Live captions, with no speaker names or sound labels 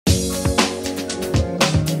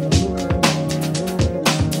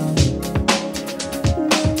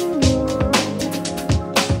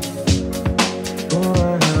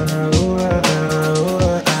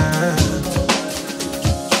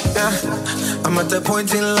I'm at the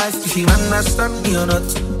point in life, if you understand me or not,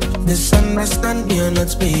 misunderstand me or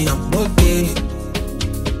not, me, I'm okay.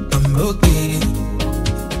 I'm okay.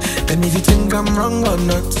 And if you think I'm wrong or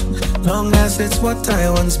not, long as it's what I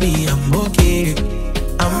want, me, I'm okay.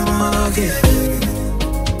 I'm okay.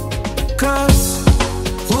 Cause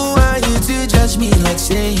who are you to judge me like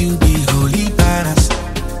say you be holy past?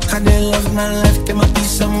 I dey love my life, get my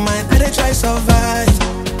peace of mind, I dey try survive.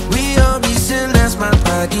 We all be sinners, my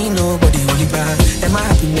body, nobody holy bad. And my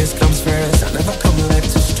happiness comes first, I never come like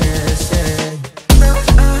to stress, yeah.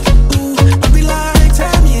 I be like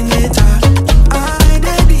Terminator, I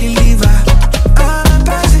dey deliver, I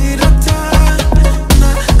pass it up top.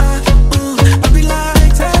 I be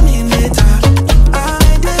like Terminator, I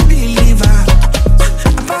dey deliver,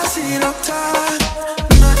 I pass it up top.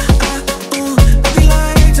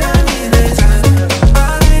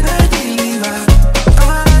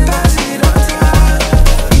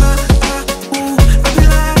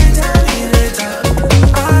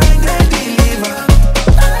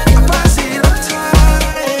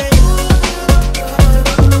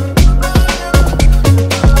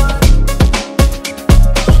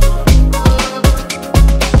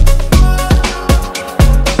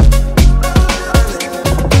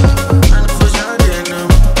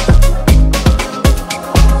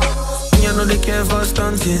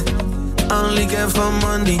 I only care for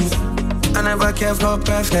money, I never care for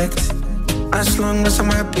perfect. As long as I'm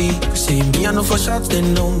happy, see me, I know for shots, they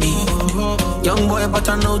know me. Young boy, but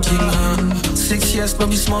I know G. 6 years, no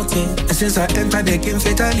be small thing. And since I entered the game,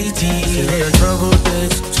 fatality. Yeah, troubled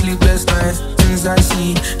days, sleepless nights, things I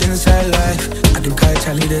see inside life. I do catch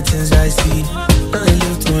Charlie the things I see. But I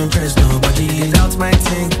live to impress nobody. Out my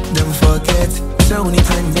thing, them forget. So many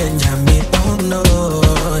times, Benjamin, oh no.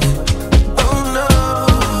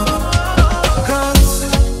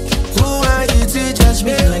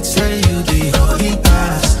 Me like say you the holy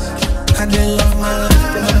past. I dey love my life.